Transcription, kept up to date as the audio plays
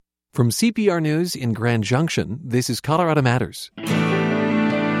From CPR News in Grand Junction, this is Colorado Matters.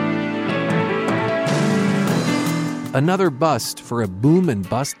 Another bust for a boom and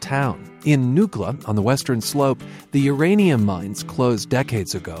bust town. In Nukla, on the western slope, the uranium mines closed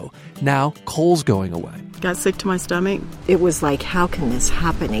decades ago. Now, coal's going away. Got sick to my stomach. It was like, how can this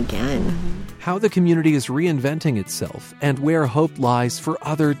happen again? How the community is reinventing itself and where hope lies for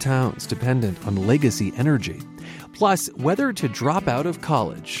other towns dependent on legacy energy. Plus, whether to drop out of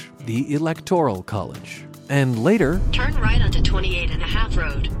college, the Electoral College. And later, turn right onto 28.5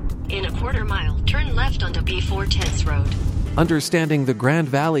 Road. In a quarter mile, turn left onto B410th Road. Understanding the Grand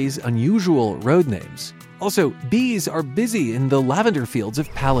Valley's unusual road names. Also, bees are busy in the lavender fields of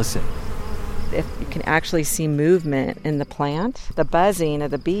Palisade. If you can actually see movement in the plant, the buzzing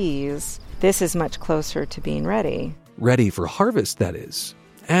of the bees, this is much closer to being ready. Ready for harvest, that is.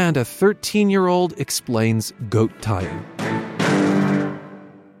 And a 13-year-old explains goat tying.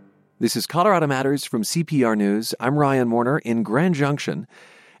 This is Colorado Matters from CPR News. I'm Ryan Warner in Grand Junction.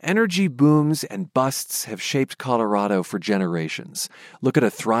 Energy booms and busts have shaped Colorado for generations. Look at a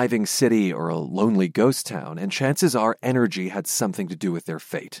thriving city or a lonely ghost town, and chances are energy had something to do with their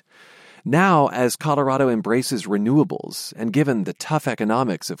fate. Now, as Colorado embraces renewables, and given the tough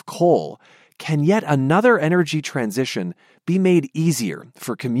economics of coal, can yet another energy transition be made easier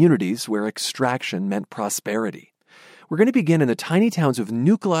for communities where extraction meant prosperity? We're going to begin in the tiny towns of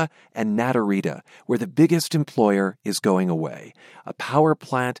Nukla and Natarita, where the biggest employer is going away, a power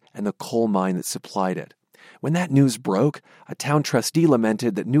plant and the coal mine that supplied it. When that news broke, a town trustee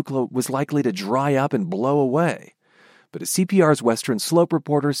lamented that Nukla was likely to dry up and blow away. But as CPR's Western Slope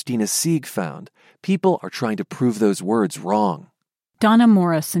reporter Stina Sieg found, people are trying to prove those words wrong. Donna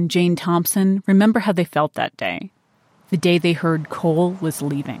Morris and Jane Thompson remember how they felt that day, the day they heard coal was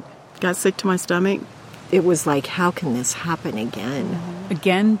leaving. Got sick to my stomach. It was like, how can this happen again?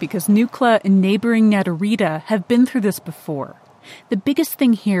 Again, because Nukla and neighboring Natarita have been through this before. The biggest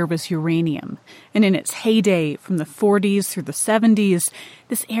thing here was uranium, and in its heyday from the 40s through the 70s,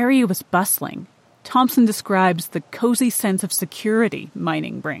 this area was bustling. Thompson describes the cozy sense of security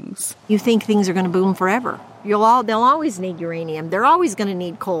mining brings. You think things are going to boom forever. They'll always need uranium. They're always going to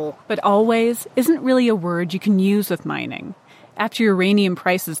need coal. But always isn't really a word you can use with mining. After uranium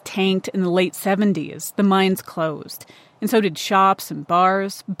prices tanked in the late 70s, the mines closed. And so did shops and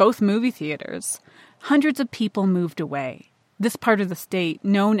bars, both movie theaters. Hundreds of people moved away. This part of the state,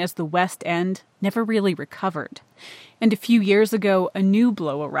 known as the West End, never really recovered. And a few years ago, a new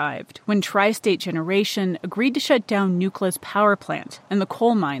blow arrived when Tri-State Generation agreed to shut down Nukla's power plant and the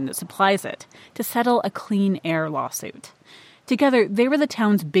coal mine that supplies it to settle a clean air lawsuit. Together, they were the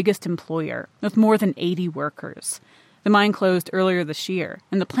town's biggest employer, with more than 80 workers. The mine closed earlier this year,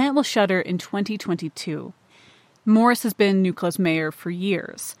 and the plant will shutter in 2022. Morris has been Nukla's mayor for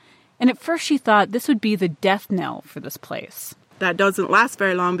years, and at first she thought this would be the death knell for this place. That doesn't last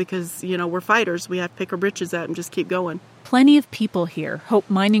very long because, we're fighters. We have to pick our britches out and just keep going. Plenty of people here hope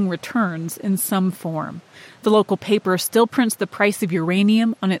mining returns in some form. The local paper still prints the price of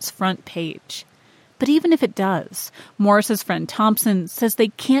uranium on its front page. But even if it does, Morris's friend Thompson says they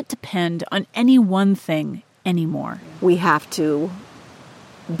can't depend on any one thing anymore. We have to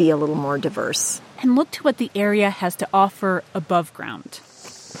be a little more diverse. And look to what the area has to offer above ground.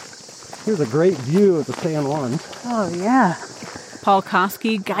 Here's a great view of the San Juan. Oh, yeah. Paul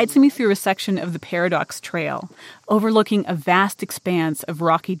Koski guides me through a section of the Paradox Trail, overlooking a vast expanse of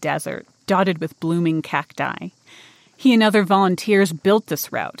rocky desert dotted with blooming cacti. He and other volunteers built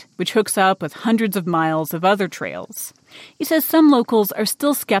this route, which hooks up with hundreds of miles of other trails. He says some locals are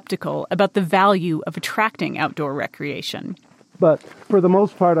still skeptical about the value of attracting outdoor recreation. But for the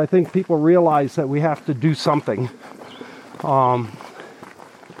most part, I think people realize that we have to do something.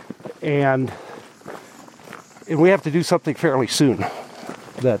 And we have to do something fairly soon.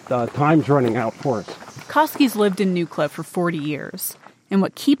 That time's running out for us. Koski's lived in Nukla for 40 years. And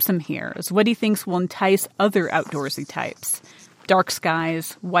what keeps him here is what he thinks will entice other outdoorsy types. Dark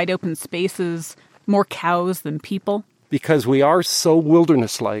skies, wide open spaces, more cows than people. Because we are so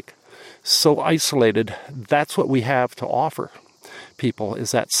wilderness-like, so isolated, that's what we have to offer people,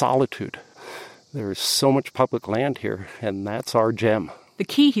 is that solitude. There's so much public land here, and that's our gem. The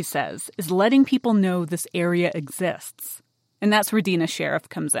key, he says, is letting people know this area exists. And that's where Dina Sheriff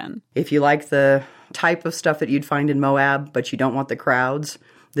comes in. If you like the type of stuff that you'd find in Moab, but you don't want the crowds,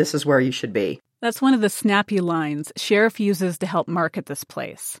 this is where you should be. That's one of the snappy lines Sheriff uses to help market this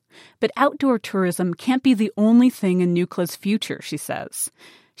place. But outdoor tourism can't be the only thing in Nukla's future, she says.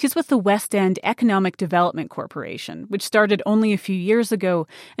 She's with the West End Economic Development Corporation, which started only a few years ago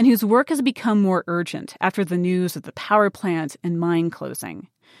and whose work has become more urgent after the news of the power plant and mine closing.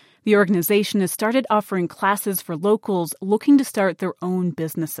 The organization has started offering classes for locals looking to start their own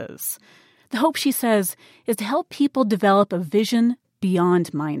businesses. The hope, she says, is to help people develop a vision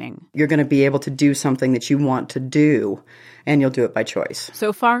beyond mining. You're going to be able to do something that you want to do, and you'll do it by choice.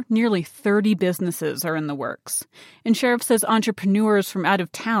 So far, nearly 30 businesses are in the works. And Sheriff says entrepreneurs from out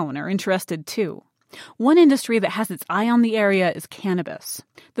of town are interested too. One industry that has its eye on the area is cannabis.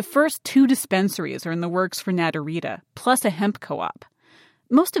 The first 2 dispensaries are in the works for Natarita, plus a hemp co-op.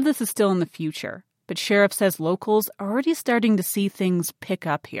 Most of this is still in the future, but Sheriff says locals are already starting to see things pick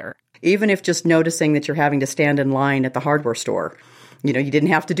up here. Even if just noticing that you're having to stand in line at the hardware store. You didn't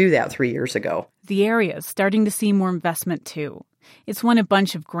have to do that 3 years ago. The area is starting to see more investment, too. It's won a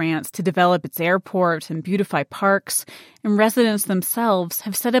bunch of grants to develop its airport and beautify parks, and residents themselves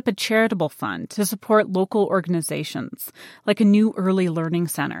have set up a charitable fund to support local organizations, like a new early learning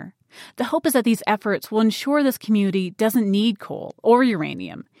center. The hope is that these efforts will ensure this community doesn't need coal or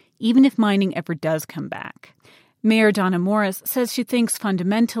uranium, even if mining ever does come back. Mayor Donna Morris says she thinks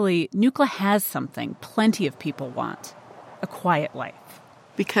fundamentally Nukla has something plenty of people want: a quiet life.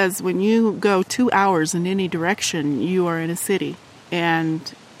 Because when you go 2 hours in any direction, you are in a city. And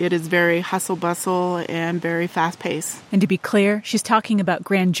it is very hustle-bustle and very fast-paced. And to be clear, she's talking about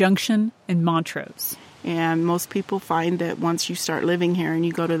Grand Junction and Montrose. And most people find that once you start living here and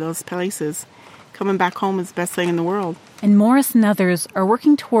you go to those places, coming back home is the best thing in the world. And Morris and others are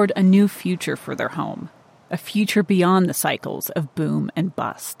working toward a new future for their home. A future beyond the cycles of boom and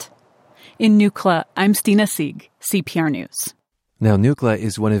bust. In Nukla, I'm Stina Sieg, CPR News. Now, Nukla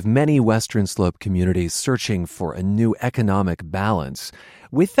is one of many Western Slope communities searching for a new economic balance.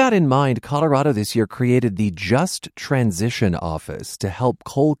 With that in mind, Colorado this year created the Just Transition Office to help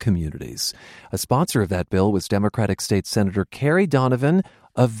coal communities. A sponsor of that bill was Democratic State Senator Carrie Donovan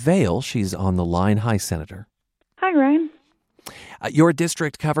of Vail. She's on the line. Hi, Senator. Hi, Ryan. Your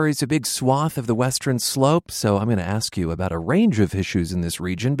district covers a big swath of the Western Slope, so I'm going to ask you about a range of issues in this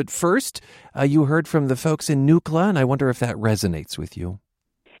region. But first, you heard from the folks in Nukla, and I wonder if that resonates with you.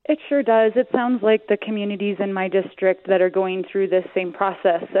 It sure does. It sounds like the communities in my district that are going through this same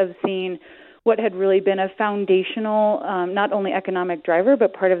process of seeing what had really been a foundational, not only economic driver,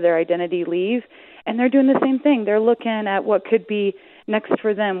 but part of their identity leave. And they're doing the same thing. They're looking at what could be next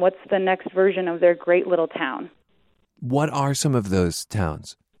for them. What's the next version of their great little town? What are some of those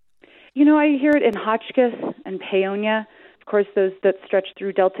towns? I hear it in Hotchkiss and Paonia, of course, those that stretch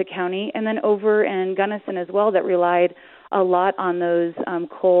through Delta County, and then over in Gunnison as well that relied a lot on those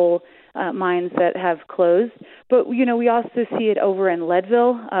coal mines that have closed. But, we also see it over in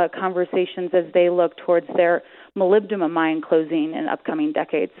Leadville, conversations as they look towards their molybdenum mine closing in upcoming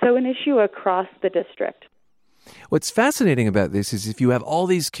decades. So an issue across the district. What's fascinating about this is if you have all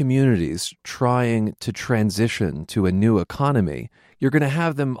these communities trying to transition to a new economy, you're going to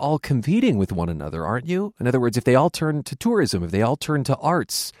have them all competing with one another, aren't you? In other words, if they all turn to tourism, if they all turn to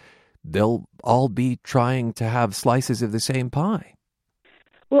arts, they'll all be trying to have slices of the same pie.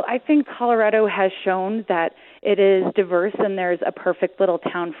 Well, I think Colorado has shown that it is diverse and there's a perfect little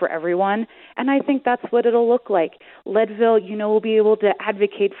town for everyone. And I think that's what it'll look like. Leadville, will be able to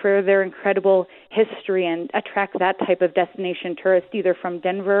advocate for their incredible history and attract that type of destination tourist, either from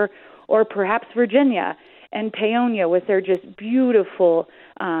Denver or perhaps Virginia. And Paonia with their just beautiful,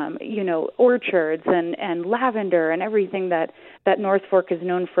 orchards and lavender and everything that North Fork is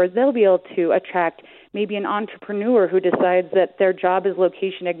known for, they'll be able to attract maybe an entrepreneur who decides that their job is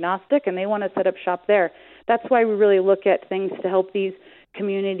location agnostic and they want to set up shop there. That's why we really look at things to help these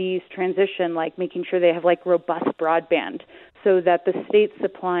communities transition, like making sure they have robust broadband so that the state's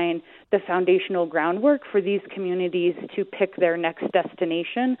supplying the foundational groundwork for these communities to pick their next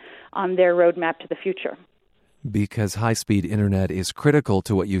destination on their roadmap to the future. Because high-speed internet is critical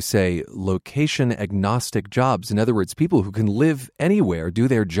to what you say, location-agnostic jobs. In other words, people who can live anywhere, do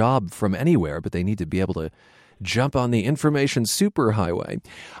their job from anywhere, but they need to be able to jump on the information superhighway.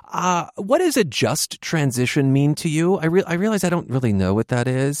 What does a just transition mean to you? I realize I don't really know what that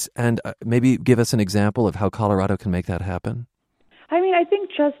is, and maybe give us an example of how Colorado can make that happen. I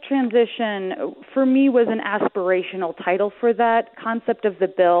think just transition, for me, was an aspirational title for that concept of the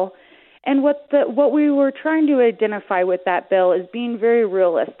bill. And what we were trying to identify with that bill is being very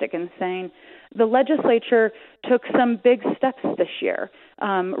realistic and saying the legislature took some big steps this year,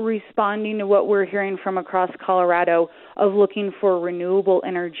 responding to what we're hearing from across Colorado of looking for a renewable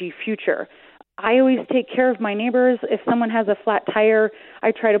energy future. I always take care of my neighbors. If someone has a flat tire,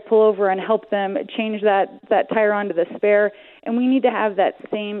 I try to pull over and help them change that tire onto the spare. And we need to have that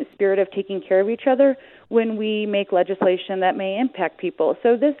same spirit of taking care of each other when we make legislation that may impact people.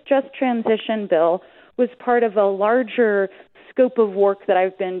 So this just transition bill was part of a larger scope of work that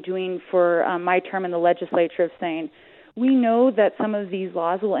I've been doing for my term in the legislature, of saying, we know that some of these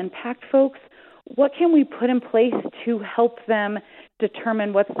laws will impact folks. What can we put in place to help them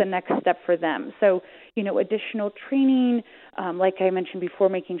determine what's the next step for them? So, additional training, like I mentioned before,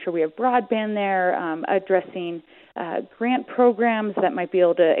 making sure we have broadband there, addressing grant programs that might be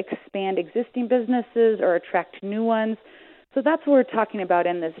able to expand existing businesses or attract new ones. So that's what we're talking about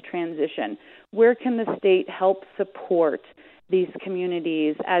in this transition. Where can the state help support these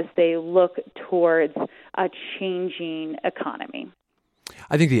communities as they look towards a changing economy?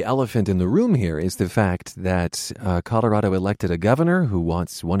 I think the elephant in the room here is the fact that Colorado elected a governor who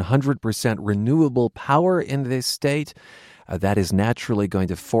wants 100% renewable power in this state. That is naturally going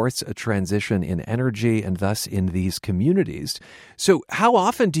to force a transition in energy and thus in these communities. So how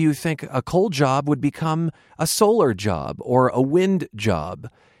often do you think a coal job would become a solar job or a wind job?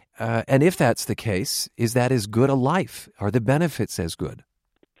 And if that's the case, is that as good a life? Are the benefits as good?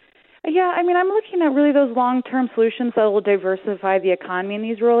 Yeah, I'm looking at really those long-term solutions that will diversify the economy in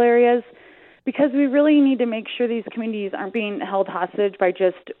these rural areas, because we really need to make sure these communities aren't being held hostage by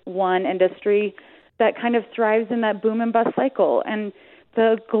just one industry that kind of thrives in that boom and bust cycle. And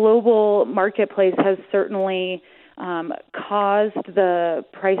the global marketplace has certainly caused the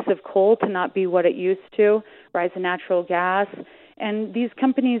price of coal to not be what it used to, rise in natural gas. And these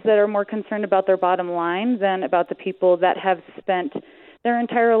companies that are more concerned about their bottom line than about the people that have spent their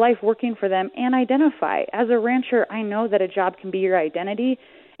entire life working for them and identify. As a rancher, I know that a job can be your identity.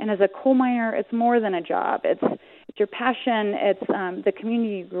 And as a coal miner, it's more than a job. It's your passion. It's the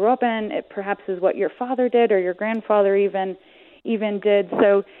community you grew up in. It perhaps is what your father did or your grandfather even did.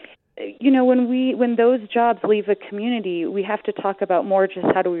 So, when those jobs leave a community, we have to talk about more just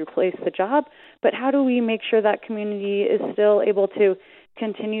how do we replace the job, but how do we make sure that community is still able to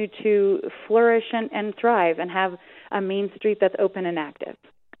continue to flourish and thrive and have a main street that's open and active.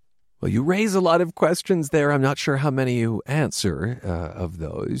 Well, you raise a lot of questions there. I'm not sure how many you answer of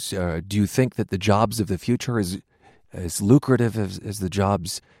those. Do you think that the jobs of the future is as lucrative as the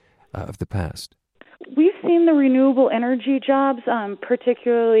jobs of the past? We've seen the renewable energy jobs,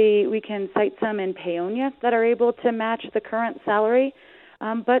 particularly we can cite some in Paonia that are able to match the current salary.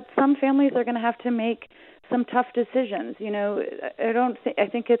 But some families are going to have to make some tough decisions. I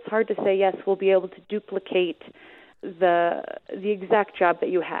think it's hard to say, yes, we'll be able to duplicate the exact job that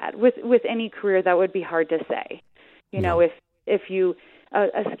you had. With any career, that would be hard to say. If you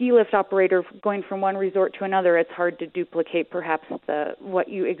a ski lift operator going from one resort to another, it's hard to duplicate perhaps what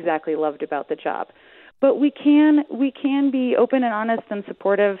you exactly loved about the job. But we can be open and honest and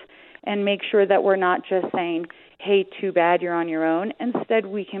supportive and make sure that we're not just saying, hey, too bad, you're on your own. Instead,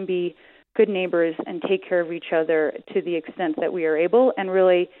 we can be good neighbors and take care of each other to the extent that we are able, and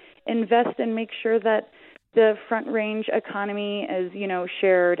really invest and make sure that the Front Range economy is,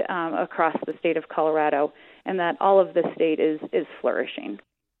 shared across the state of Colorado, and that all of the state is flourishing.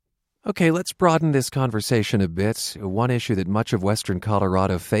 Okay, let's broaden this conversation a bit. One issue that much of western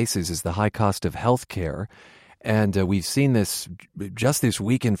Colorado faces is the high cost of health care. And we've seen this just this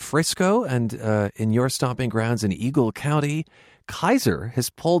week in Frisco and in your stomping grounds in Eagle County. Kaiser has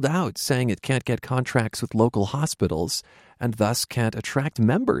pulled out, saying it can't get contracts with local hospitals and thus can't attract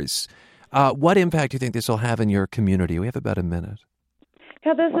members. What impact do you think this will have in your community? We have about a minute.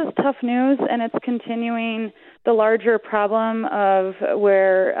 Yeah, this is tough news, and it's continuing the larger problem of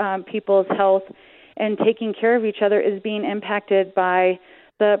where people's health and taking care of each other is being impacted by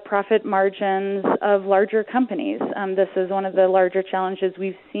the profit margins of larger companies. This is one of the larger challenges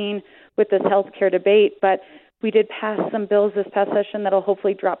we've seen with this healthcare debate, but we did pass some bills this past session that will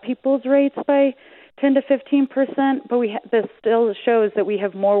hopefully drop people's rates by 10 to 15%, but this still shows that we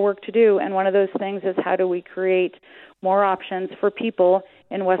have more work to do, and one of those things is how do we create more options for people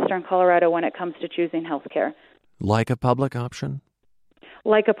in western Colorado when it comes to choosing health care. Like a public option?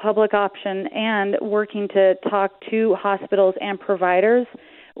 Like a public option, and working to talk to hospitals and providers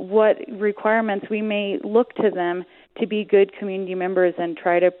what requirements we may look to them to be good community members and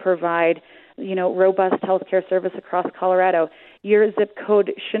try to provide, robust healthcare service across Colorado. Your zip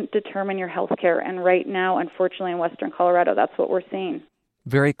code shouldn't determine your healthcare, and right now, unfortunately, in western Colorado, that's what we're seeing.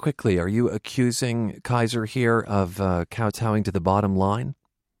 Very quickly, are you accusing Kaiser here of kowtowing to the bottom line?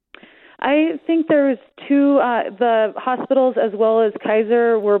 I think there's two, the hospitals as well as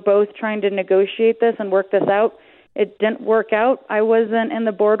Kaiser were both trying to negotiate this and work this out. It didn't work out. I wasn't in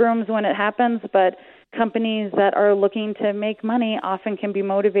the boardrooms when it happens, but companies that are looking to make money often can be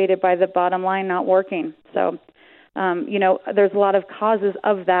motivated by the bottom line not working. So, there's a lot of causes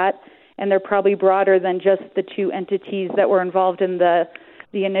of that, and they're probably broader than just the two entities that were involved in the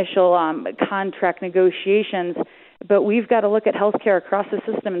the initial contract negotiations. But we've got to look at healthcare across the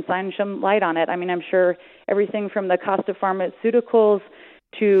system and shine some light on it. I mean, I'm sure everything from the cost of pharmaceuticals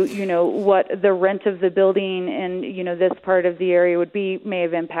to, what the rent of the building in, this part of the area would be may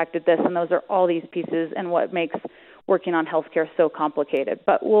have impacted this. And those are all these pieces and what makes working on healthcare so complicated.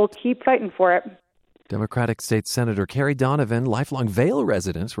 But we'll keep fighting for it. Democratic State Senator Carrie Donovan, lifelong Vail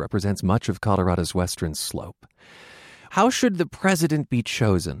resident, represents much of Colorado's western slope. How should the president be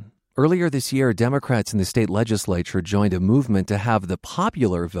chosen? Earlier this year, Democrats in the state legislature joined a movement to have the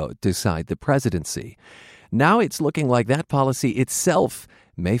popular vote decide the presidency. Now it's looking like that policy itself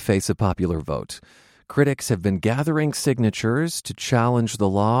may face a popular vote. Critics have been gathering signatures to challenge the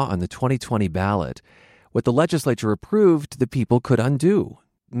law on the 2020 ballot. What the legislature approved, the people could undo.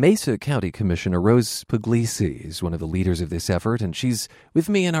 Mesa County Commissioner Rose Puglisi is one of the leaders of this effort, and she's with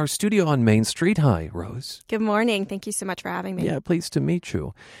me in our studio on Main Street. Hi, Rose. Good morning. Thank you so much for having me. Yeah, pleased to meet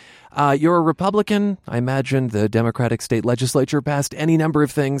you. You're a Republican. I imagine the Democratic state legislature passed any number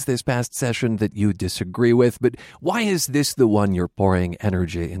of things this past session that you disagree with, but why is this the one you're pouring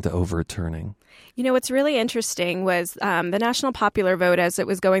energy into overturning? What's really interesting was the national popular vote as it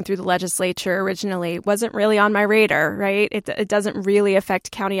was going through the legislature originally wasn't really on my radar, right? It doesn't really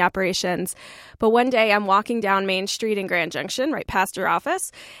affect county operations. But one day I'm walking down Main Street in Grand Junction, right past your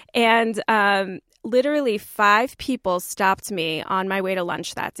office, and literally 5 people stopped me on my way to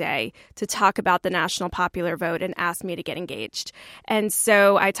lunch that day to talk about the national popular vote and asked me to get engaged. And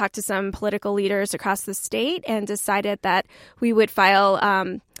so I talked to some political leaders across the state and decided that we would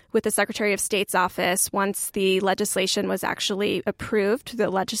file with the Secretary of State's office once the legislation was actually approved through the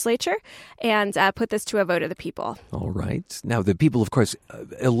legislature and put this to a vote of the people. All right. Now, the people, of course,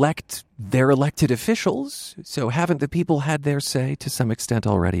 elect their elected officials. So haven't the people had their say to some extent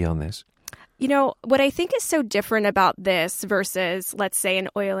already on this? What I think is so different about this versus, let's say, an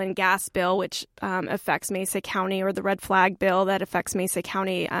oil and gas bill, which affects Mesa County, or the red flag bill that affects Mesa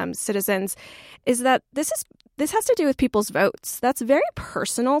County citizens, is that this has to do with people's votes. That's very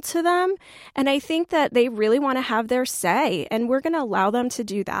personal to them. And I think that they really want to have their say. And we're going to allow them to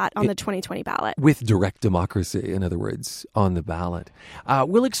do that on the 2020 ballot. With direct democracy, in other words, on the ballot.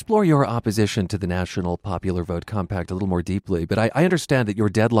 We'll explore your opposition to the National Popular Vote Compact a little more deeply. But I understand that your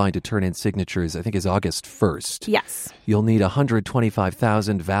deadline to turn in signatures, I think, is August 1st. Yes. You'll need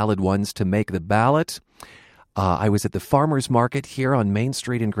 125,000 valid ones to make the ballot. I was at the farmers market here on Main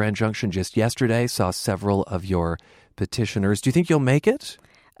Street in Grand Junction just yesterday, saw several of your petitioners. Do you think you'll make it?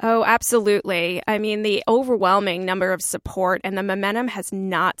 Oh, absolutely. I mean, the overwhelming number of support and the momentum has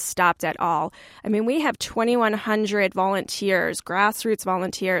not stopped at all. I mean, we have 2,100 volunteers, grassroots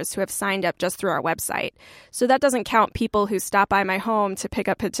volunteers, who have signed up just through our website. So that doesn't count people who stop by my home to pick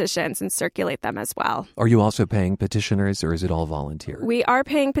up petitions and circulate them as well. Are you also paying petitioners, or is it all volunteer? We are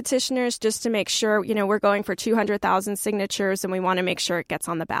paying petitioners just to make sure, we're going for 200,000 signatures, and we want to make sure it gets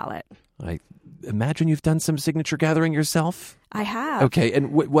on the ballot. I imagine you've done some signature gathering yourself? I have. Okay,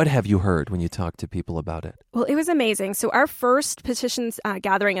 and what have you heard when you talk to people about it? Well, it was amazing. So our first petitions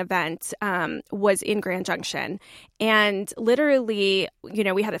gathering event was in Grand Junction. And literally,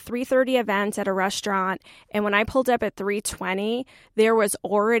 we had a 3:30 event at a restaurant. And when I pulled up at 3:20, there was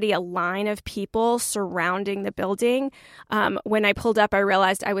already a line of people surrounding the building. When I pulled up, I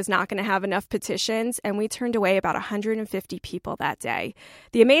realized I was not going to have enough petitions. And we turned away about 150 people that day.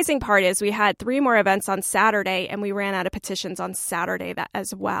 The amazing part is we had 3 more events on Saturday, and we ran out of petitions on Saturday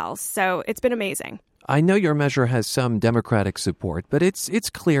as well. So it's been amazing. I know your measure has some Democratic support, but it's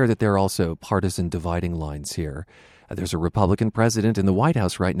clear that there are also partisan dividing lines here. There's a Republican president in the White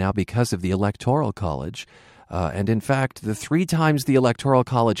House right now because of the Electoral College. And in fact, the 3 times the Electoral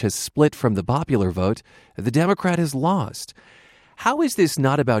College has split from the popular vote, the Democrat has lost. How is this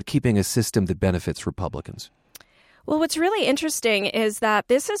not about keeping a system that benefits Republicans? Well, what's really interesting is that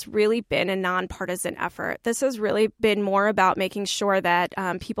this has really been a nonpartisan effort. This has really been more about making sure that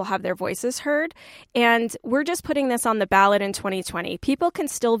people have their voices heard. And we're just putting this on the ballot in 2020. People can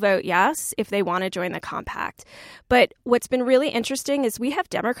still vote yes if they want to join the compact. But what's been really interesting is we have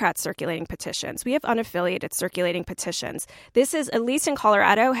Democrats circulating petitions. We have unaffiliated circulating petitions. This is, at least in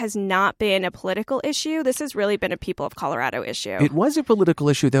Colorado, has not been a political issue. This has really been a people of Colorado issue. It was a political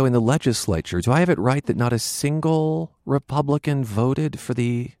issue, though, in the legislature. Do I have it right that not a single Republican voted for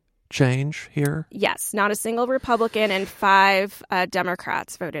the change here? Yes, not a single Republican, and 5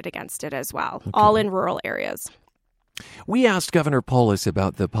 Democrats voted against it as well, all in rural areas. We asked Governor Polis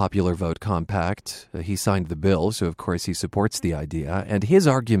about the Popular Vote Compact. He signed the bill, so of course he supports the idea. And his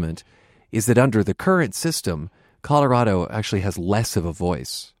argument is that under the current system, Colorado actually has less of a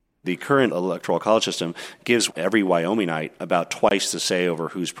voice The current electoral college system gives every Wyomingite about twice the say over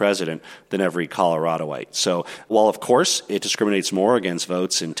who's president than every Coloradoite. So while, of course, it discriminates more against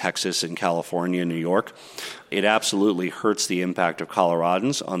votes in Texas and California and New York, it absolutely hurts the impact of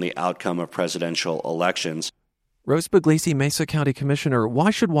Coloradans on the outcome of presidential elections. Rose Pugliese, Mesa County Commissioner,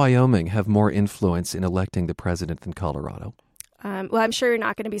 why should Wyoming have more influence in electing the president than Colorado? Well, I'm sure you're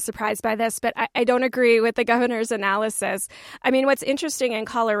not going to be surprised by this, but I don't agree with the governor's analysis. I mean, what's interesting in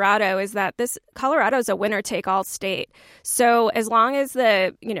Colorado is that Colorado is a winner-take-all state. So as long as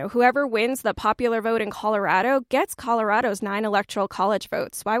whoever wins the popular vote in Colorado gets Colorado's 9 electoral college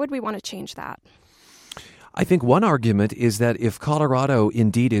votes, why would we want to change that? I think one argument is that if Colorado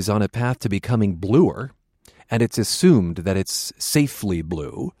indeed is on a path to becoming bluer, and it's assumed that it's safely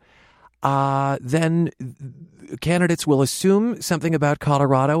blue, then candidates will assume something about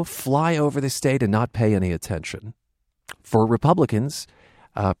Colorado, fly over the state, and not pay any attention. For Republicans,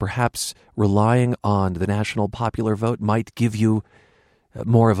 perhaps relying on the national popular vote might give you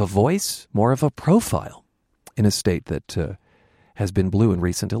more of a voice, more of a profile in a state that has been blue in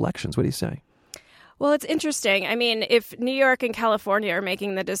recent elections. What do you say? Well, it's interesting. I mean, if New York and California are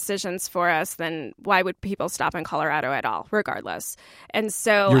making the decisions for us, then why would people stop in Colorado at all, regardless? And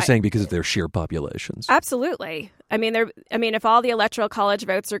so you're saying because of their sheer populations. Absolutely. I mean, if all the electoral college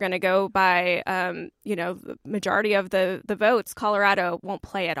votes are going to go by, the majority of the votes, Colorado won't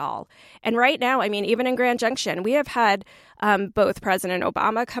play at all. And right now, I mean, even in Grand Junction, we have had both President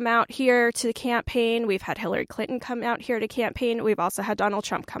Obama come out here to campaign. We've had Hillary Clinton come out here to campaign. We've also had Donald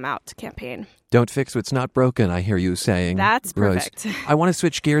Trump come out to campaign. Don't fix what's not broken, I hear you saying. That's perfect. Rose. I want to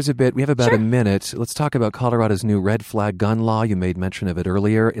switch gears a bit. We have about a minute. Let's talk about Colorado's new red flag gun law. You made mention of it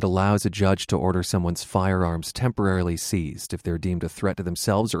earlier. It allows a judge to order someone's firearms temporarily seized if they're deemed a threat to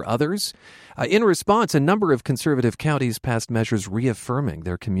themselves or others. In response, a number of conservative counties passed measures reaffirming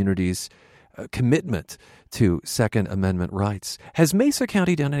their community's commitment to Second Amendment rights. Has Mesa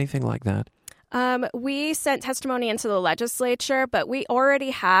County done anything like that? We sent testimony into the legislature, but we already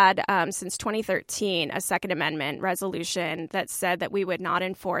had, since 2013, a Second Amendment resolution that said that we would not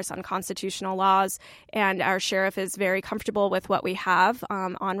enforce unconstitutional laws, and our sheriff is very comfortable with what we have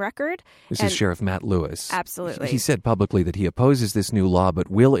on record. This is Sheriff Matt Lewis. Absolutely. He said publicly that he opposes this new law, but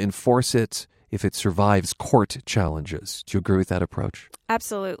will enforce it if it survives court challenges. Do you agree with that approach?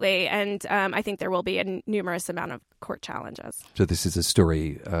 Absolutely. And I think there will be a numerous amount of court challenges. So this is a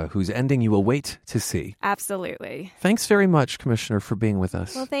story whose ending you will wait to see. Absolutely. Thanks very much, Commissioner, for being with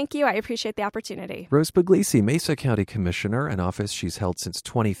us. Well, thank you. I appreciate the opportunity. Rose Pugliese, Mesa County Commissioner, an office she's held since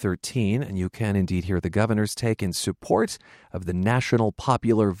 2013, and you can indeed hear the governor's take in support of the National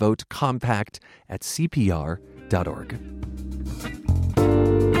Popular Vote Compact at CPR.org.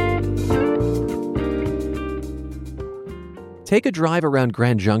 Take a drive around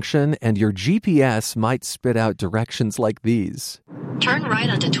Grand Junction and your GPS might spit out directions like these. Turn right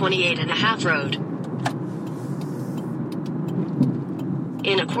onto 28.5 Road.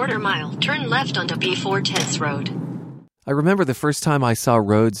 In a quarter mile, turn left onto B4/10th Road. I remember the first time I saw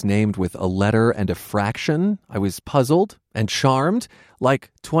roads named with a letter and a fraction. I was puzzled and charmed, like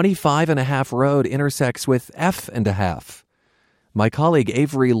 25.5 Road intersects with F.5. My colleague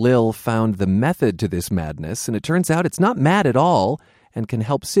Avery Lill found the method to this madness, and it turns out it's not mad at all and can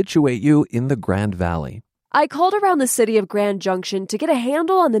help situate you in the Grand Valley. I called around the city of Grand Junction to get a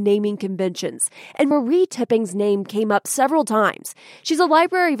handle on the naming conventions, and Marie Tipping's name came up several times. She's a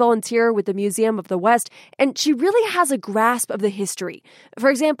library volunteer with the Museum of the West, and she really has a grasp of the history. For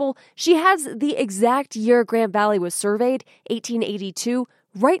example, she has the exact year Grand Valley was surveyed, 1882,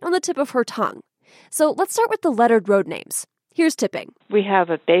 right on the tip of her tongue. So let's start with the lettered road names. Here's Tipping. We have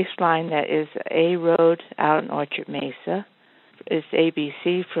a baseline that is A Road out in Orchard Mesa. It's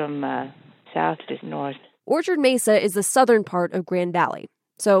ABC from south to north. Orchard Mesa is the southern part of Grand Valley.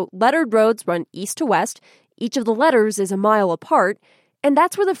 So lettered roads run east to west. Each of the letters is a mile apart, and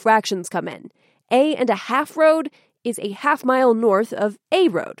that's where the fractions come in. A.5 Road is a half mile north of A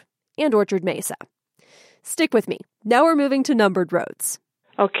Road and Orchard Mesa. Stick with me. Now we're moving to numbered roads.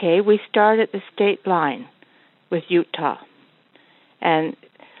 Okay, we start at the state line with Utah. And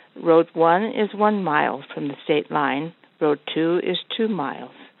Road 1 is 1 mile from the state line. Road 2 is 2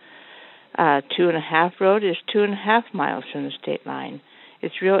 miles. 2.5 Road is 2.5 miles from the state line.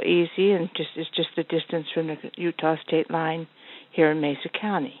 It's real easy, and it's just the distance from the Utah state line here in Mesa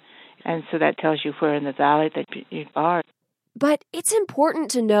County. And so that tells you where in the valley that you are. But it's important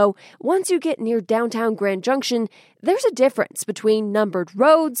to know, once you get near downtown Grand Junction, there's a difference between numbered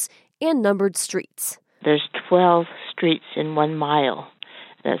roads and numbered streets. There's 12 streets in 1 mile.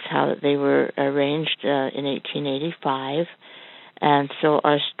 That's how they were arranged in 1885. And so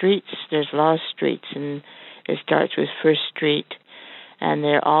our streets, there's a lot of streets, and it starts with First Street, and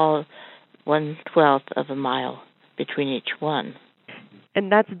they're all 1/12 of a mile between each one.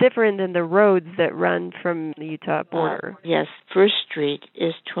 And that's different than the roads that run from the Utah border. Yes, First Street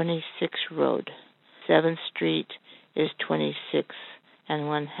is 26 Road. 7th Street is 26 and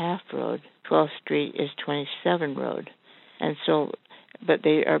 1/2 Road. 12th Street is 27 Road. And so, but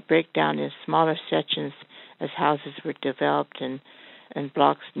they are breakdown in smaller sections as houses were developed and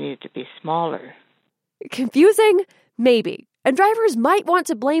blocks needed to be smaller. Confusing? Maybe. And drivers might want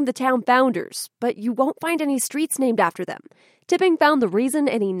to blame the town founders, but you won't find any streets named after them. Tipping found the reason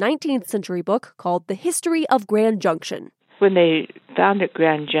in a 19th century book called The History of Grand Junction. When they founded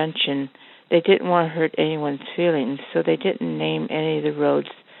Grand Junction, they didn't want to hurt anyone's feelings, so they didn't name any of the roads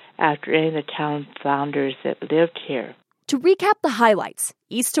after any of the town founders that lived here. To recap the highlights,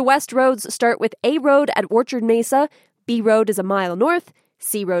 east to west roads start with A Road at Orchard Mesa, B Road is a mile north,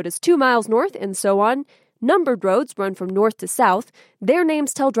 C Road is 2 miles north, and so on. Numbered roads run from north to south. Their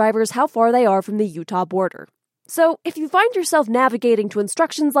names tell drivers how far they are from the Utah border. So if you find yourself navigating to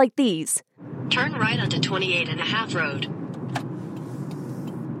instructions like these, turn right onto 28.5 Road.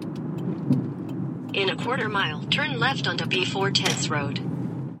 In a quarter mile, turn left onto B4/10 Road.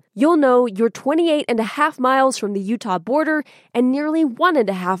 You'll know you're 28.5 miles from the Utah border and nearly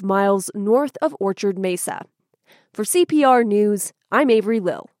 1.5 miles north of Orchard Mesa. For CPR News, I'm Avery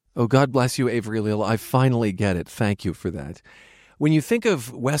Lill. Oh, God bless you, Avery Lill. I finally get it. Thank you for that. When you think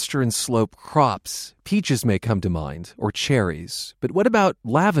of Western Slope crops, peaches may come to mind, or cherries. But what about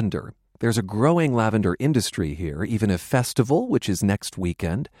lavender? There's a growing lavender industry here, even a festival, which is next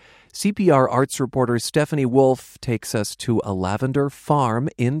weekend. CPR arts reporter Stephanie Wolf takes us to a lavender farm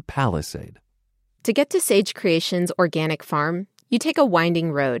in Palisade. To get to Sage Creations Organic Farm, you take a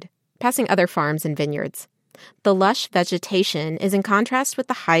winding road, passing other farms and vineyards. The lush vegetation is in contrast with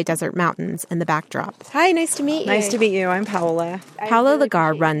the high desert mountains in the backdrop. Hi, nice to meet you. Nice to meet you. I'm Paola. Paola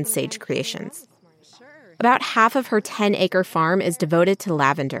Lagar runs Sage Creations. About half of her 10-acre farm is devoted to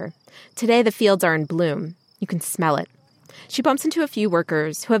lavender. Today, the fields are in bloom. You can smell it. She bumps into a few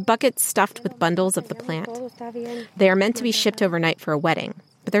workers who have buckets stuffed with bundles of the plant. They are meant to be shipped overnight for a wedding,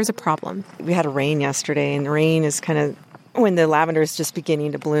 but there's a problem. We had a rain yesterday, and rain is kind of, when the lavender is just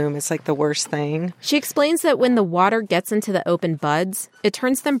beginning to bloom, it's like the worst thing. She explains that when the water gets into the open buds, it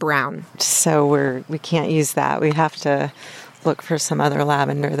turns them brown. So we can't use that. We have to look for some other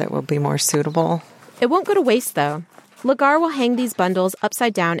lavender that will be more suitable. It won't go to waste, though. Lagar will hang these bundles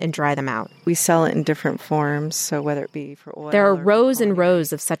upside down and dry them out. We sell it in different forms, so whether it be for oil. There are rows and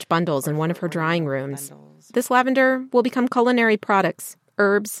rows of such bundles in one of her drying rooms. This lavender will become culinary products,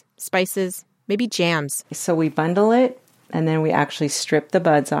 herbs, spices, maybe jams. So we bundle it, and then we actually strip the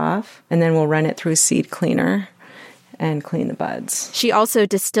buds off, and then we'll run it through a seed cleaner and clean the buds. She also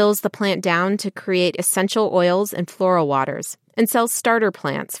distills the plant down to create essential oils and floral waters, and sells starter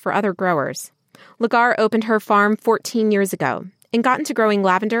plants for other growers. Lagar opened her farm 14 years ago and got into growing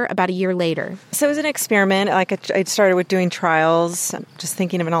lavender about a year later. So it was an experiment. I started with doing trials, just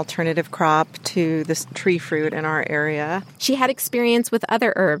thinking of an alternative crop to this tree fruit in our area. She had experience with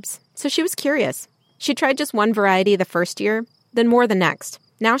other herbs, so she was curious. She tried just one variety the first year, then more the next.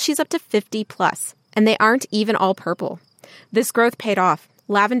 Now she's up to 50 plus, and they aren't even all purple. This growth paid off.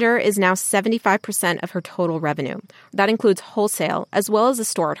 Lavender is now 75% of her total revenue. That includes wholesale as well as a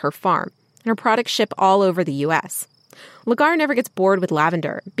store at her farm. And her products ship all over the U.S. Lagar never gets bored with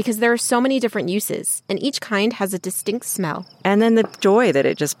lavender because there are so many different uses, and each kind has a distinct smell. And then the joy that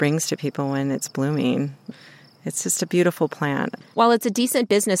it just brings to people when it's blooming. It's just a beautiful plant. While it's a decent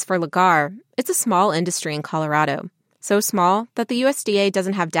business for Lagar, it's a small industry in Colorado. So small that the USDA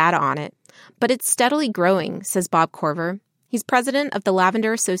doesn't have data on it. But it's steadily growing, says Bob Corver. He's president of the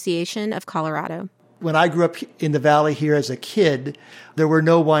Lavender Association of Colorado. When I grew up in the valley here as a kid, there were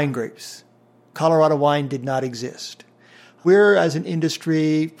no wine grapes. Colorado wine did not exist. We're, as an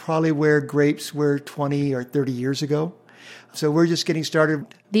industry, probably where grapes were 20 or 30 years ago. So we're just getting started.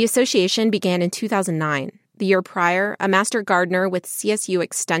 The association began in 2009. The year prior, a master gardener with CSU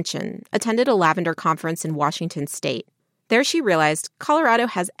Extension attended a lavender conference in Washington State. There she realized Colorado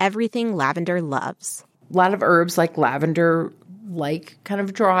has everything lavender loves. A lot of herbs like lavender like kind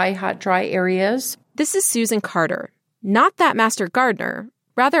of dry, hot, dry areas. This is Susan Carter, not that master gardener,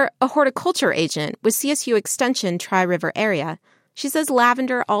 rather a horticulture agent with CSU Extension Tri-River area. She says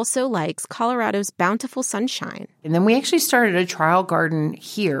lavender also likes Colorado's bountiful sunshine. And then we actually started a trial garden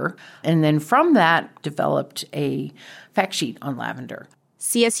here, and then from that developed a fact sheet on lavender.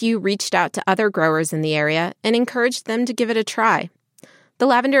 CSU reached out to other growers in the area and encouraged them to give it a try. The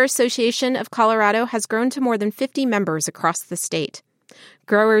Lavender Association of Colorado has grown to more than 50 members across the state.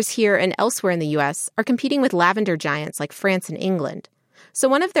 Growers here and elsewhere in the U.S. are competing with lavender giants like France and England. So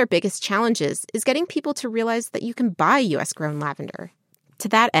one of their biggest challenges is getting people to realize that you can buy U.S.-grown lavender. To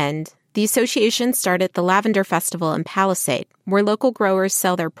that end, the association started the Lavender Festival in Palisade, where local growers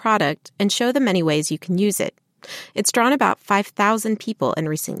sell their product and show the many ways you can use it. It's drawn about 5,000 people in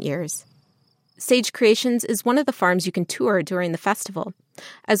recent years. Sage Creations is one of the farms you can tour during the festival.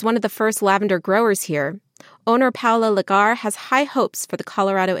 As one of the first lavender growers here, owner Paula Lagar has high hopes for the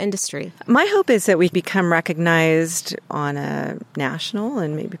Colorado industry. My hope is that we become recognized on a national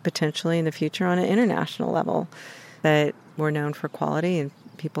and maybe potentially in the future on an international level, that we're known for quality and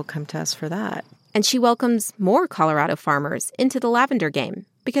people come to us for that. And she welcomes more Colorado farmers into the lavender game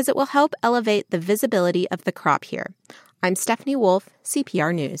because it will help elevate the visibility of the crop here. I'm Stephanie Wolf,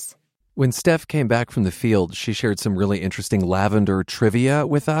 CPR News. When Steph came back from the field, she shared some really interesting lavender trivia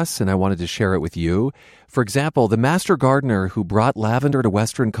with us, and I wanted to share it with you. For example, the master gardener who brought lavender to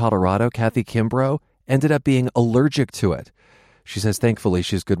western Colorado, Kathy Kimbrough, ended up being allergic to it. She says thankfully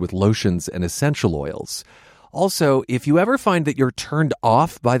she's good with lotions and essential oils. Also, if you ever find that you're turned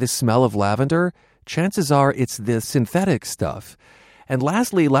off by the smell of lavender, chances are it's the synthetic stuff. And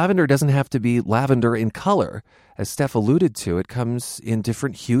lastly, lavender doesn't have to be lavender in color. As Steph alluded to, it comes in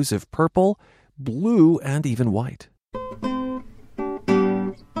different hues of purple, blue, and even white.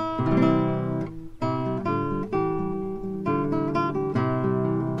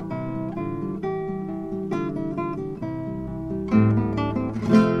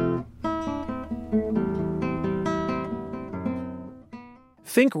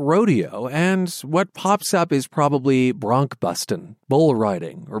 Think rodeo, and what pops up is probably bronc bustin', bull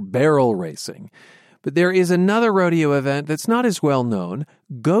riding, or barrel racing. But there is another rodeo event that's not as well known,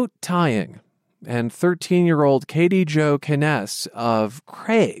 goat tying. And 13-year-old Katie Jo Kness of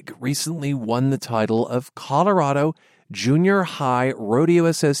Craig recently won the title of Colorado Junior High Rodeo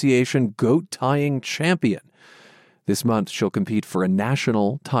Association Goat Tying Champion. This month, she'll compete for a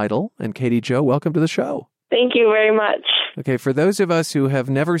national title. And Katie Jo, welcome to the show. Thank you very much. Okay, for those of us who have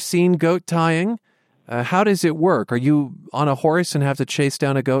never seen goat tying, how does it work? Are you on a horse and have to chase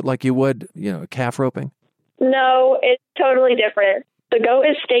down a goat like you would, calf roping? No, it's totally different. The goat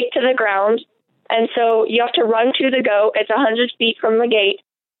is staked to the ground, and so you have to run to the goat. It's 100 feet from the gate,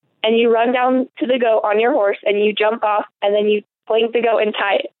 and you run down to the goat on your horse, and you jump off, and then you flank the goat and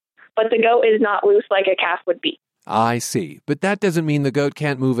tie it. But the goat is not loose like a calf would be. I see. But that doesn't mean the goat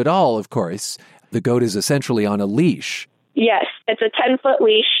can't move at all, of course. The goat is essentially on a leash. Yes, it's a 10-foot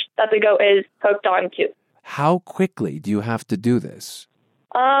leash that the goat is hooked onto. How quickly do you have to do this?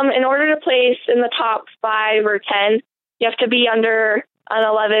 In order to place in the top 5 or 10, you have to be under an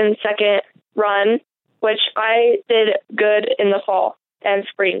 11-second run, which I did good in the fall and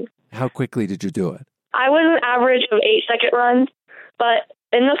spring. How quickly did you do it? I was an average of 8-second runs, but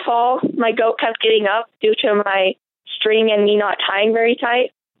in the fall, my goat kept getting up due to my string and me not tying very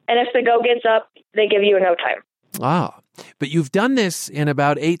tight. And if the goat gets up, they give you a no time. Ah, but you've done this in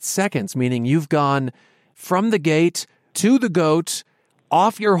about 8 seconds, meaning you've gone from the gate to the goat,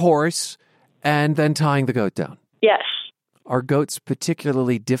 off your horse, and then tying the goat down. Yes. Are goats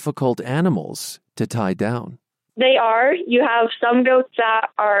particularly difficult animals to tie down? They are. You have some goats that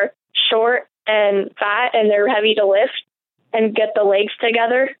are short and fat and they're heavy to lift and get the legs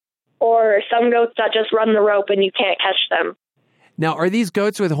together, or some goats that just run the rope and you can't catch them. Now, are these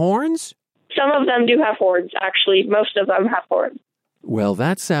goats with horns? Some of them do have horns, actually. Most of them have horns. Well,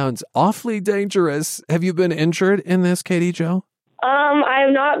 that sounds awfully dangerous. Have you been injured in this, Katie Jo? I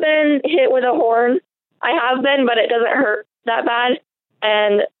have not been hit with a horn. I have been, but it doesn't hurt that bad.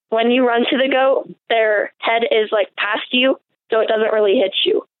 And when you run to the goat, their head is past you, so it doesn't really hit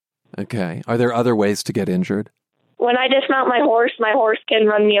you. Okay. Are there other ways to get injured? When I dismount my horse can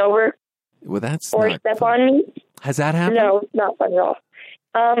run me over. Well, that's or not step fun. on me. Has that happened? No, it's not fun at all.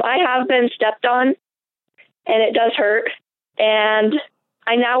 I have been stepped on, and it does hurt. And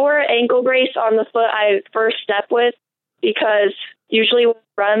I now wear an ankle brace on the foot I first step with because usually when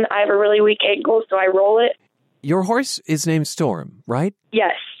I run, I have a really weak ankle, so I roll it. Your horse is named Storm, right?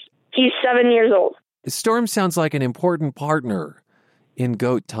 Yes. He's 7 years old. Storm sounds like an important partner in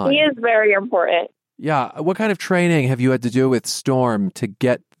goat tying. He is very important. Yeah. What kind of training have you had to do with Storm to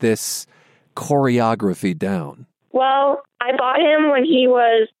get this choreography down? Well, I bought him when he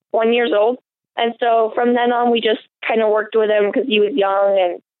was 1 year old. And so from then on, we just kind of worked with him because he was young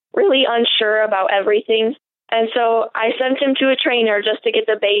and really unsure about everything. And so I sent him to a trainer just to get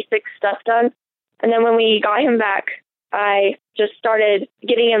the basic stuff done. And then when we got him back, I just started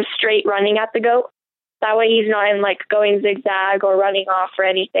getting him straight running at the goat. That way he's not in like going zigzag or running off or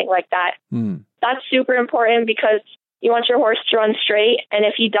anything like that. That's super important because you want your horse to run straight, and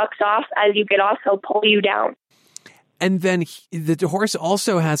if he ducks off as you get off, he'll pull you down. And then the horse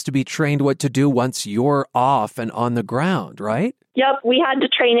also has to be trained what to do once you're off and on the ground, right? Yep, we had to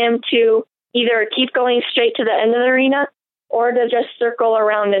train him to either keep going straight to the end of the arena or to just circle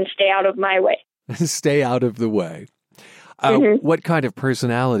around and stay out of my way. Stay out of the way. What kind of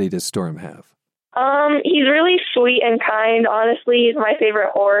personality does Storm have? He's really sweet and kind. Honestly, he's my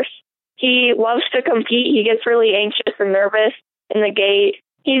favorite horse. He loves to compete. He gets really anxious and nervous in the gate.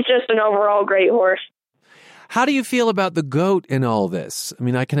 He's just an overall great horse. How do you feel about the goat in all this? I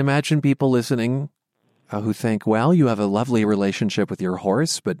mean, I can imagine people listening who think, well, you have a lovely relationship with your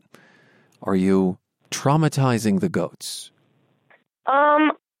horse, but are you traumatizing the goats?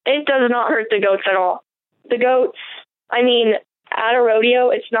 It does not hurt the goats at all. The goats, I mean, at a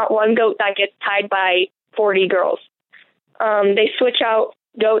rodeo, it's not one goat that gets tied by 40 girls. They switch out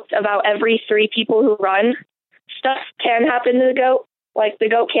goats about every 3 people who run. Stuff can happen to the goat. Like, the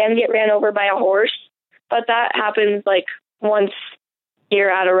goat can get ran over by a horse, but that happens like once a year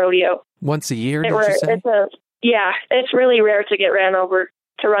at a rodeo. Once a year, did you say? It's really rare to run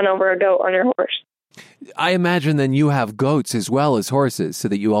over a goat on your horse. I imagine then you have goats as well as horses, so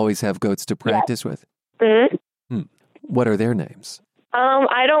that you always have goats to practice with. Mm-hmm. What are their names?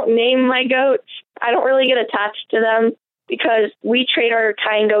 I don't name my goats. I don't really get attached to them because we trade our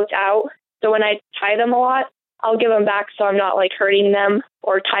tying goats out. So when I tie them a lot, I'll give them back so I'm not like hurting them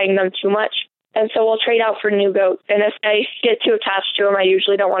or tying them too much. And so we'll trade out for new goats. And if I get too attached to them, I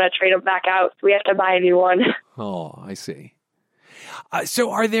usually don't want to trade them back out. So we have to buy a new one. Oh, I see.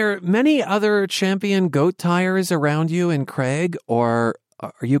 So are there many other champion goat tiers around you in Craig, or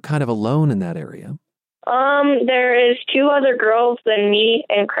are you kind of alone in that area? There is 2 other girls than me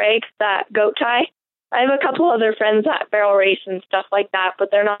and Craig that goat tie. I have a couple other friends that barrel race and stuff like that, but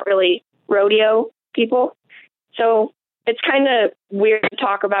they're not really rodeo people. So it's kind of weird to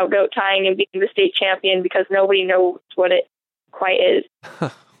talk about goat tying and being the state champion because nobody knows what it quite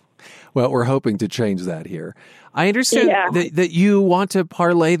is. Well, we're hoping to change that here. I understand that you want to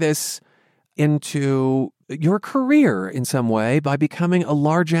parlay this into your career in some way by becoming a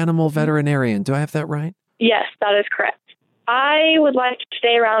large animal veterinarian. Do I have that right? Yes, that is correct. I would like to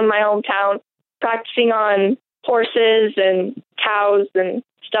stay around my hometown, practicing on horses and cows and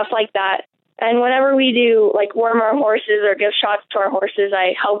stuff like that. And whenever we do, like, worm our horses or give shots to our horses,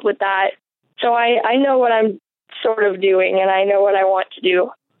 I help with that. So I know what I'm sort of doing, and I know what I want to do.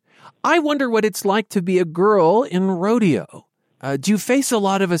 I wonder what it's like to be a girl in rodeo. Do you face a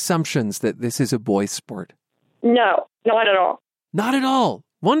lot of assumptions that this is a boy sport? No, not at all. Not at all.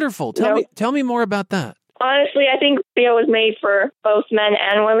 Wonderful. Tell me more about that. Honestly, I think rodeo was made for both men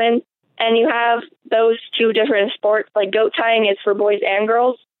and women. And you have those 2 different sports. Like, goat tying is for boys and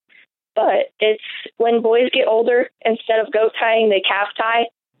girls. But it's when boys get older, instead of goat tying, they calf tie,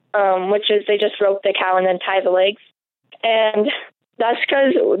 which is they just rope the cow and then tie the legs. And that's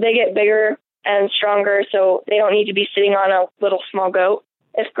because they get bigger and stronger, so they don't need to be sitting on a little small goat.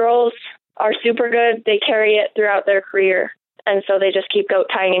 If girls are super good, they carry it throughout their career. And so they just keep goat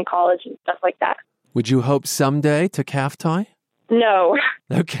tying in college and stuff like that. Would you hope someday to calf tie? No.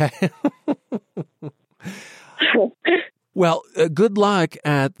 Okay. Well, good luck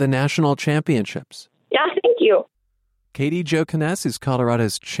at the national championships. Yeah, thank you. Katie Jo Kness is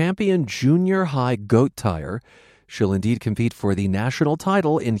Colorado's champion junior high goat tire. She'll indeed compete for the national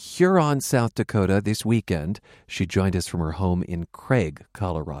title in Huron, South Dakota this weekend. She joined us from her home in Craig,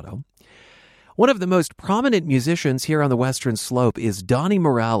 Colorado. One of the most prominent musicians here on the Western Slope is Donnie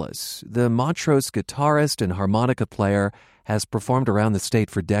Morales. The Montrose guitarist and harmonica player has performed around the state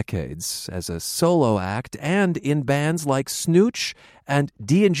for decades as a solo act and in bands like Snooch and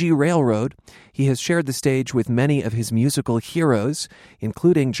D&G Railroad. He has shared the stage with many of his musical heroes,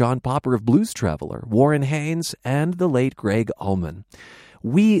 including John Popper of Blues Traveler, Warren Haynes, and the late Greg Allman.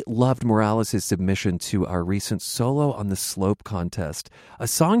 We loved Morales' submission to our recent Solo on the Slope contest, a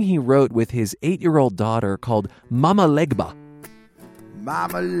song he wrote with his 8-year-old daughter called Mama Legba.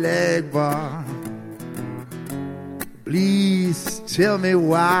 Mama Legba, please tell me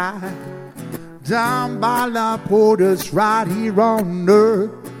why down by La Porta's right here on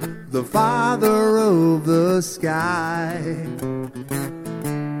earth, the Father of the sky.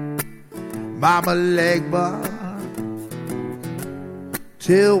 Mama Legba,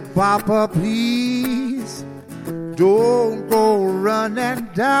 tell Papa, please, don't go running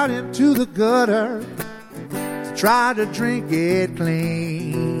down into the gutter to try to drink it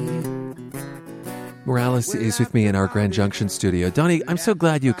clean. Morales is with me in our Grand Junction studio. Donnie, I'm so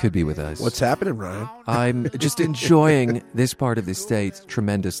glad you could be with us. What's happening, Ryan? I'm just enjoying this part of the state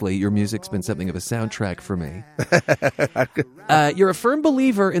tremendously. Your music's been something of a soundtrack for me. You're a firm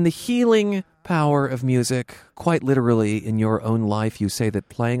believer in the healing power of music. Quite literally, in your own life, you say that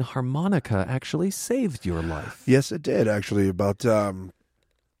playing harmonica actually saved your life. Yes, it did, actually. About going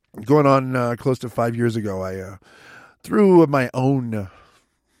on close to 5 years ago, I through my own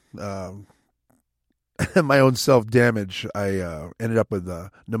self-damage, I ended up with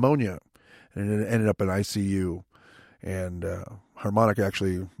pneumonia, and it ended up in ICU. And harmonica,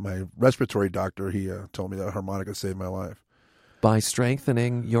 actually, my respiratory doctor, he told me that harmonica saved my life. By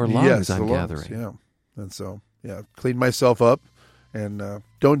strengthening your lungs, yes, I'm the lungs, gathering. yeah. And so, yeah, cleaned myself up, and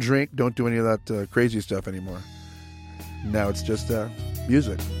don't drink, don't do any of that crazy stuff anymore. Now it's just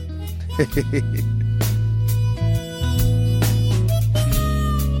music.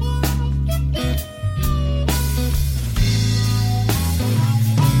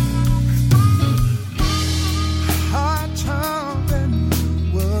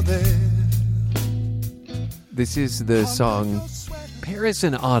 This is the song Paris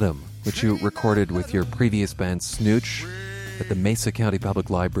in Autumn, which you recorded with your previous band Snooch at the Mesa County Public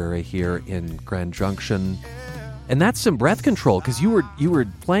Library here in Grand Junction. And that's some breath control, because you were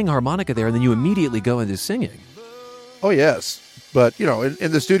playing harmonica there and then you immediately go into singing. Oh, yes. But,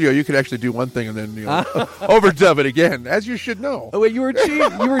 in the studio, you could actually do one thing and then overdub it again, as you should know. Oh, wait, you were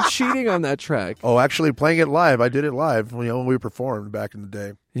cheating on that track. Oh, actually, playing it live. I did it live when we performed back in the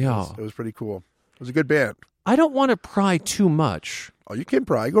day. Yeah. It was pretty cool. It was a good band. I don't want to pry too much. Oh, you can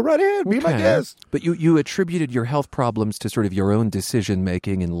pry. Go right ahead. Be my guest. But you attributed your health problems to sort of your own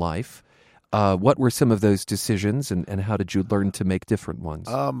decision-making in life. What were some of those decisions, and how did you learn to make different ones?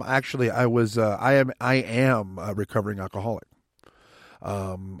 Actually, I am a recovering alcoholic.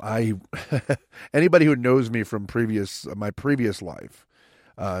 Anybody who knows me from my previous life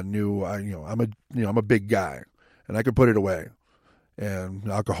knew I'm a big guy, and I could put it away, and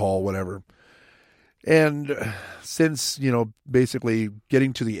alcohol, whatever. And since basically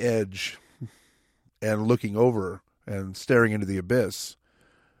getting to the edge and looking over and staring into the abyss,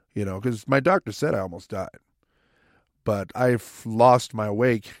 because my doctor said I almost died, but I've lost my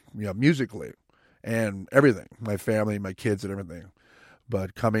way, musically and everything, my family, my kids, and everything.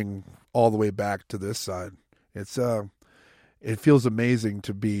 But coming all the way back to this side, it feels amazing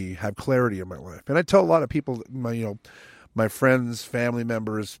to have clarity in my life. And I tell a lot of people, my friends, family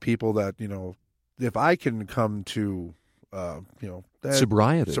members, people that, if I can come to,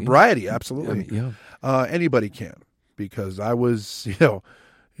 sobriety, absolutely. Yeah. Anybody can, because I was,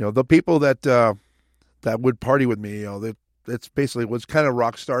 the people that would party with me, it's basically was kind of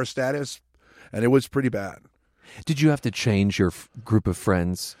rock star status, and it was pretty bad. Did you have to change your group of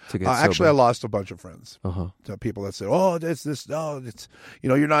friends to get sober? Actually, I lost a bunch of friends. Uh-huh. People that said,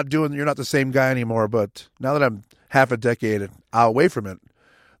 you're not the same guy anymore. But now that I'm half a decade away from it,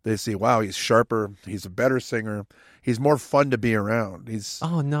 they say, wow, he's sharper. He's a better singer. He's more fun to be around.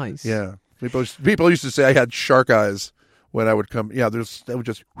 Oh, nice. Yeah. People used to say I had shark eyes when I would come. Yeah, they would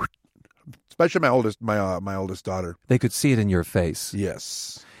just, especially my oldest daughter. They could see it in your face.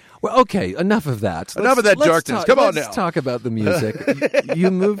 Yes. Well, okay, enough of that. Enough of that darkness. Come on now. Let's talk about the music. You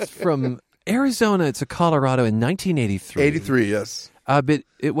moved from Arizona to Colorado in 1983. 83, yes. But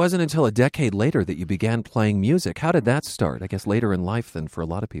it wasn't until a decade later that you began playing music. How did that start? I guess later in life than for a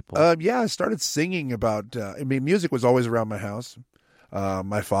lot of people. I started singing about, music was always around my house.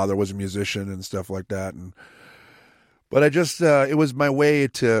 My father was a musician and stuff like that. But I just, it was my way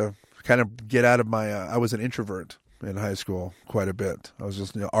to kind of get out of my, I was an introvert in high school quite a bit. I was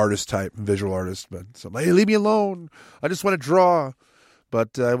just artist type, visual artist. But so I'm like, hey, leave me alone. I just want to draw.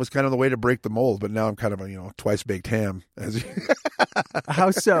 But it was kind of the way to break the mold. But now I'm kind of a twice baked ham.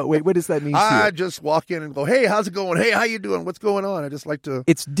 How so? Wait, what does that mean? I just walk in and go, hey, how's it going? Hey, how you doing? What's going on? I just like to.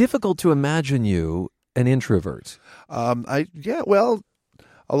 It's difficult to imagine you an introvert. Well,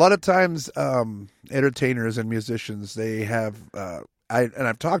 a lot of times entertainers and musicians, they have.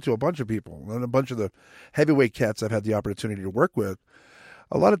 I've talked to a bunch of people, and a bunch of the heavyweight cats I've had the opportunity to work with.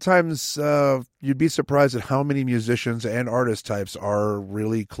 A lot of times, you'd be surprised at how many musicians and artist types are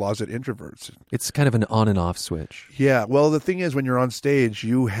really closet introverts. It's kind of an on and off switch. Yeah. Well, the thing is, when you're on stage,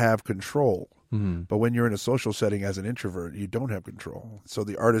 you have control. Mm-hmm. But when you're in a social setting as an introvert, you don't have control. So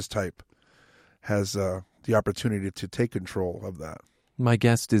the artist type has the opportunity to take control of that. My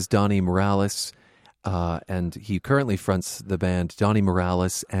guest is Donnie Morales. And he currently fronts the band Donnie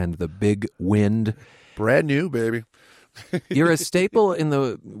Morales and the Big Wind. Brand new, baby. You're a staple in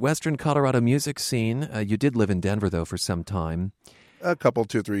the Western Colorado music scene. You did live in Denver, though, for some time. A couple,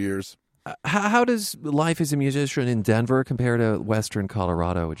 2-3 years. How does life as a musician in Denver compare to Western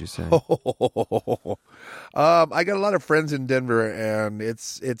Colorado, would you say? I got a lot of friends in Denver, and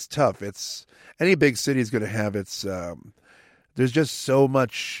it's tough. It's any big city is going to have its. There's just so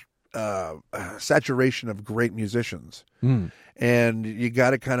much saturation of great musicians, and you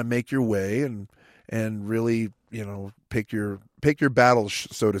got to kind of make your way and really pick your battles,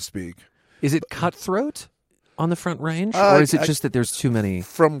 so to speak. Is it cutthroat on the Front Range, or is it just that there's too many?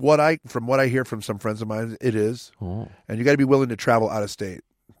 From what I hear from some friends of mine, it is. Oh. And you got to be willing to travel out of state.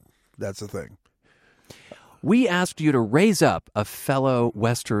 That's the thing. We asked you to raise up a fellow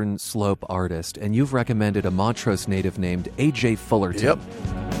Western Slope artist, and you've recommended a Montrose native named A.J. Fullerton. Yep.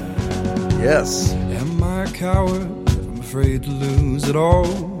 Yes. Am I a coward? I'm afraid to lose it all.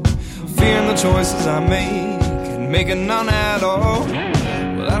 Fearing the choices I make and making none at all.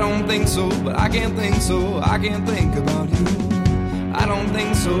 Well, I don't think so, but I can't think so. I can't think about you. I don't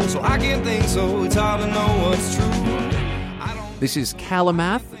think so, so I can't think so. It's hard to know what's true. This is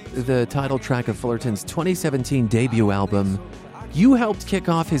Kalamath, the title track of Fullerton's 2017 debut album. You helped kick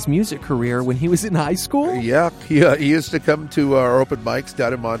off his music career when he was in high school? Yeah, he used to come to our open mics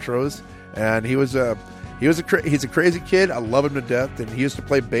down in Montrose, and he's a crazy kid. I love him to death, and he used to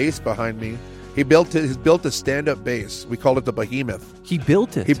play bass behind me. He's built a stand-up bass. We called it the Behemoth. He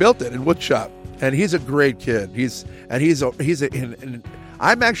built it. He built it in woodshop, and he's a great kid. I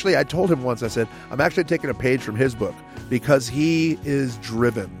told him once, I said, I'm actually taking a page from his book because he is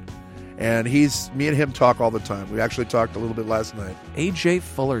driven. And me and him talk all the time. We actually talked a little bit last night. A.J.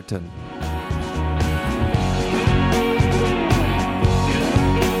 Fullerton.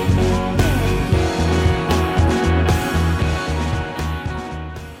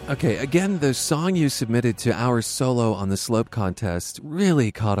 Okay, again, the song you submitted to our solo on the Slope contest really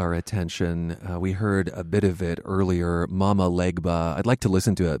caught our attention. We heard a bit of it earlier, Mama Legba. I'd like to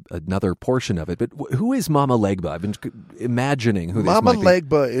listen to another portion of it, but who is Mama Legba? I've been imagining who this Mama might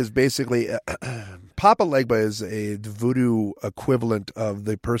be. Legba is basically... Papa Legba is a voodoo equivalent of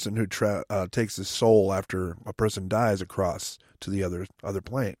the person who takes his soul after a person dies across to the other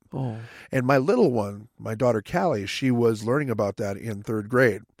plane. Oh. And my little one, my daughter Callie, she was learning about that in 3rd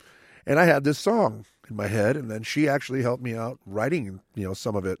grade. And I had this song in my head, and then she actually helped me out writing,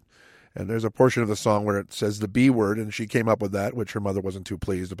 some of it. And there's a portion of the song where it says the B word, and she came up with that, which her mother wasn't too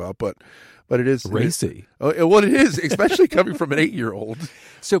pleased about. But it is racy. Well, it is, especially coming from an 8-year-old.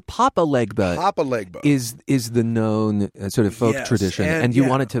 So Papa Legba is the known sort of folk tradition, and you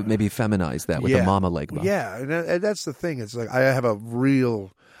wanted to maybe feminize that with a Mama Legba. Yeah, and that's the thing. It's like I've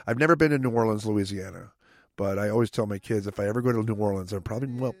never been in New Orleans, Louisiana. But I always tell my kids, if I ever go to New Orleans, I probably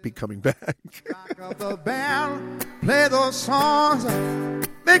won't be coming back. The band, play those songs,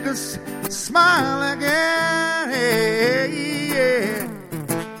 make us smile again. Hey, yeah.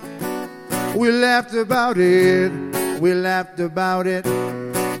 We laughed about it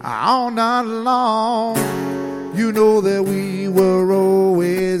all night long. You know that we were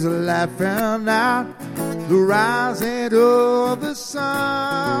always laughing at the rising of the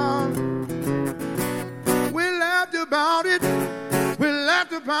sun. We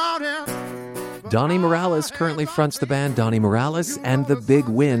laughed about it. Donnie Morales currently fronts the band Donnie Morales and the Big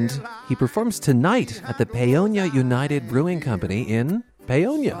Wind. He performs tonight at the Paonia United Brewing Company in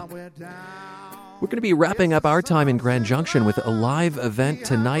Paonia. We're going to be wrapping up our time in Grand Junction with a live event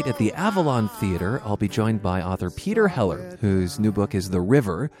tonight at the Avalon Theater. I'll be joined by author Peter Heller, whose new book is The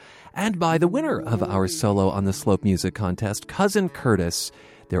River, and by the winner of our solo on the Slope Music Contest, Cousin Curtis.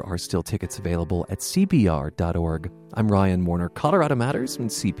 There are still tickets available at CPR.org. I'm Ryan Warner, Colorado Matters and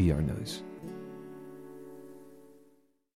CPR News.